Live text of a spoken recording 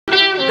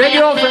Thank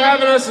you all for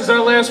having us. This is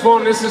our last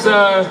one. This is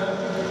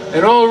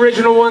an all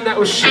original one that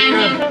was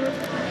Sheena.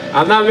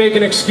 I'm not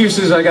making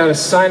excuses. I got a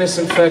sinus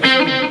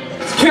infection.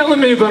 It's killing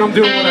me, but I'm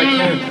doing what I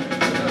can.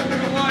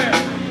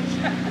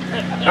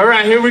 All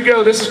right, here we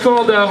go. This is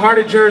called Heart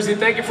of Jersey.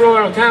 Thank you for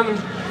all coming.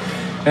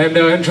 And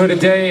enjoy the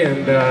day.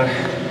 And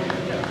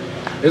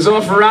it's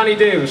all for Ronnie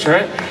Davis,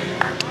 right?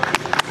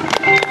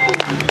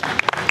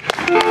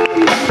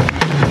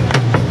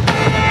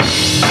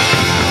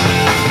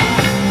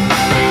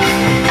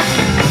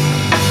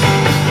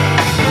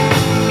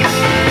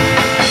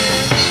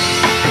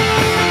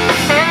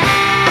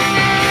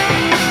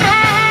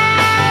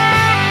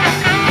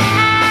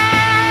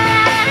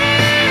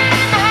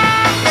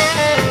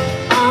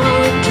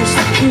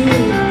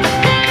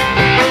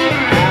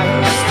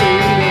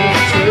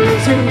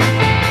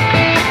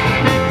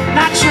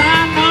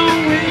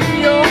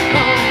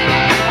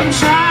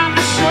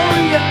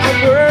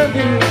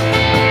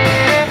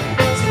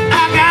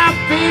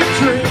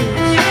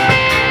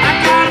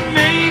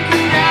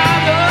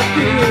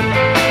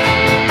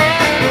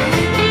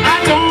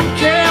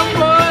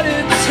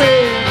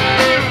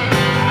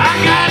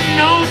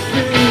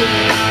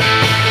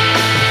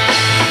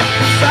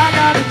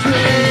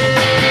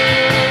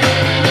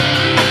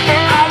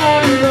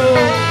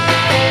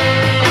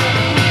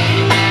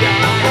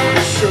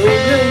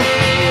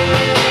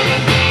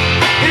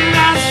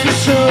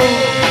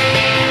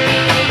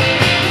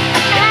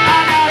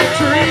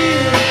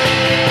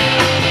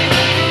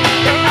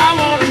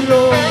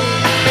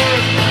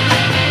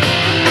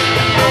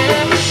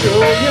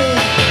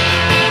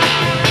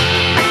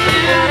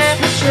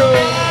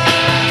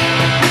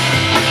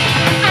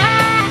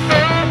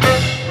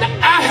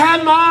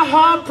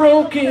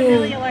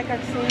 Broken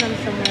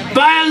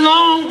by a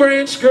Long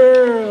Branch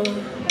girl.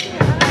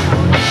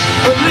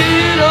 But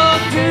little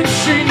did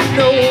she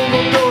know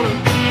I'm gonna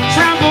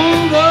travel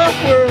the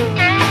world.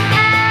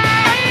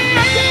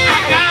 I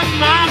got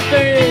my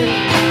band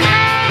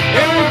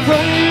and we're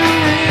playing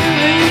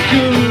really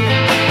good.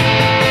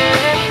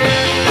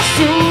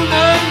 Soon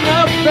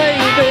enough,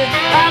 baby,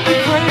 I'll be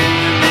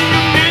playing in the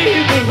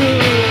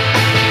neighborhood.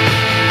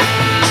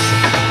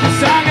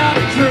 'Cause I got a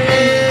dream.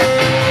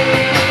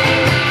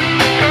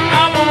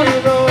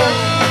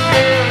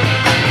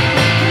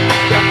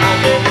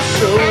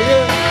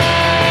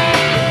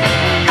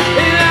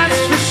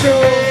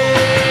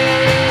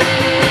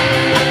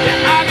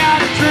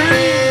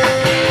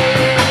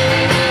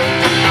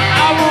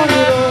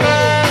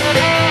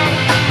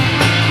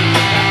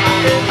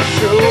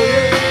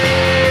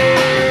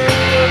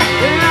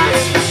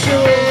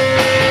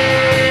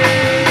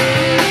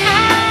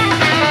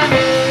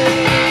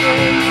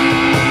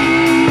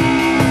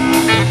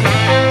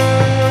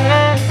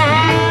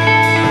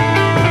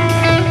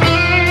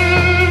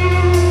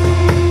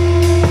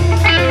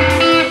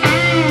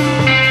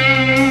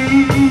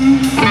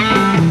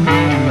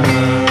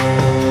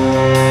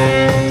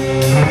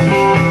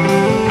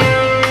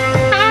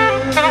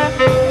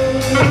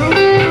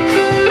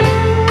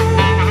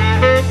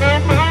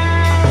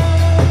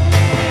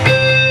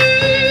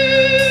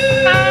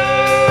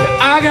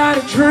 I got a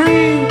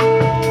dream,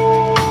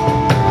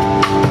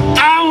 I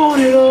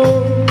want it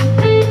all.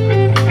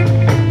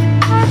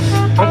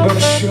 I'm gonna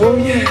show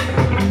you,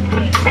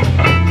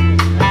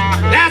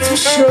 that's for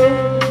sure.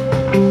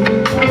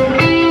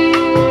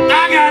 I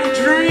got a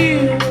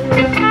dream,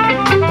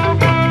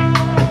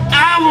 I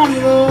want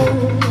it all.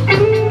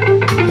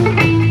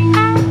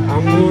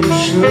 I'm gonna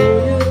show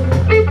you,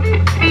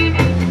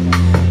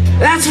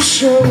 that's for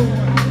sure.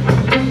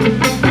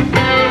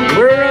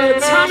 We're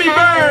Tommy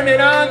Byrnes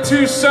and On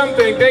To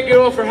Something. Thank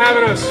you all for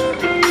having us.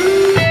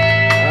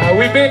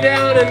 We've been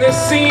down in this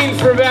scene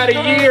for about a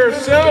year or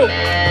so.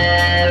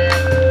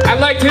 I'd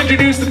like to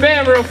introduce the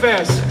band real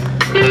fast.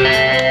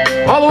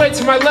 All the way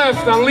to my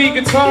left on lead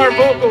guitar and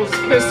vocals,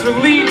 Mr.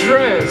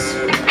 Byrnes.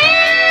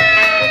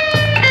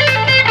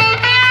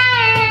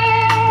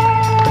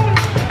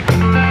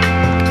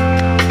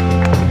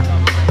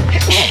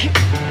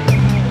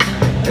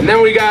 And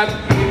then we got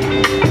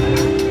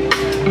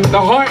the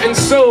heart and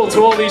soul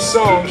to all these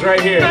songs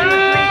right here.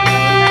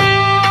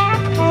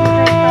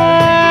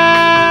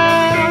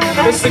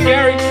 Mr.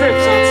 Gary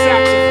Trips on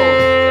saxophone.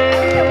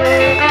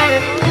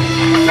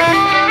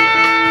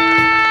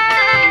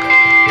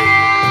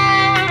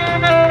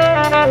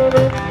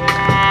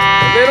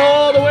 And then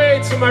all the way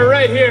to my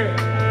right here,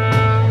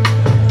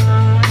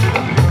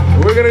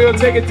 we're gonna go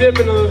take a dip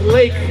in the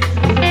lake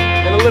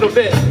in a little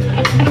bit.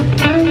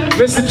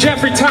 Mr.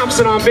 Jeffrey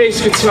Thompson on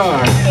bass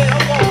guitar.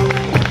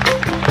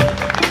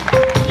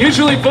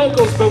 Usually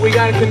vocals, but we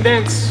gotta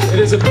condense. It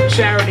is a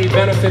charity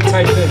benefit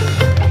type thing.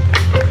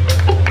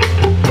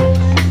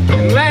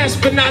 And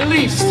last but not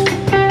least,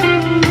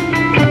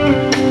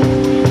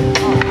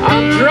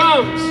 on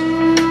drums,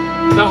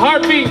 the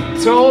heartbeat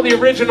to all the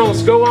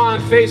originals. Go on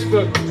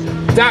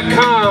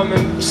Facebook.com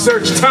and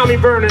search Tommy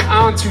Byrnes and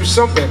On To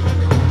Something.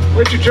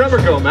 Where'd your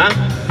drummer go, man?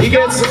 He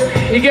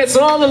gets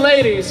all the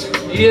ladies.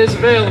 He is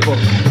available.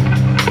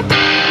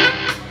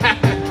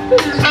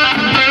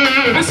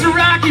 Mr.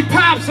 Rocky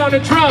Pops on the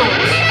drums.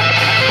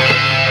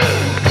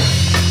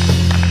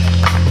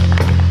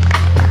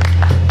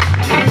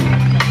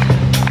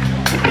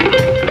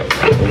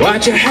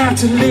 Why'd you have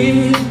to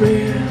leave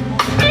me?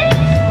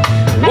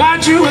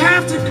 Why'd you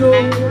have to go?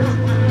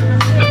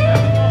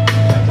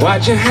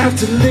 Why'd you have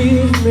to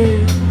leave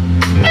me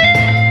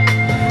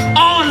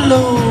all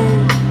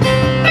alone?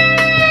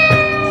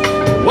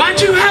 Why'd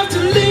you have to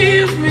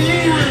leave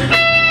me?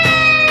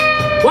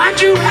 Why'd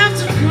you have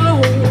to